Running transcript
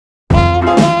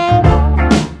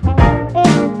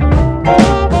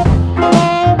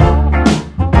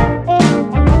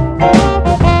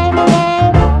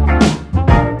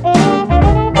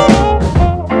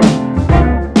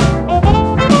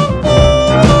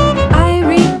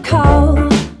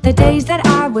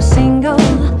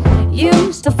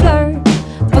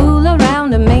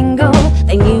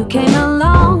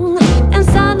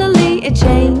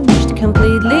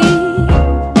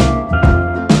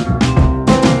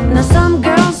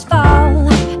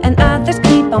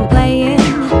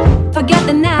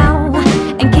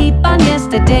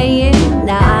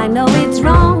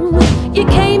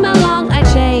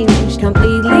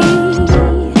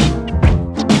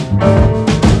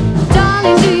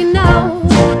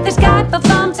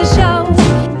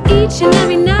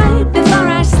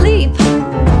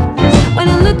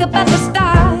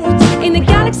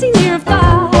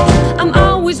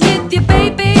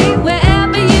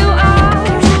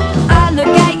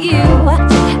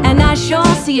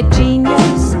see a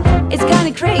genius. It's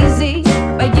kinda crazy,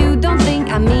 but you don't think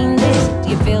I mean this.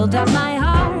 You filled up my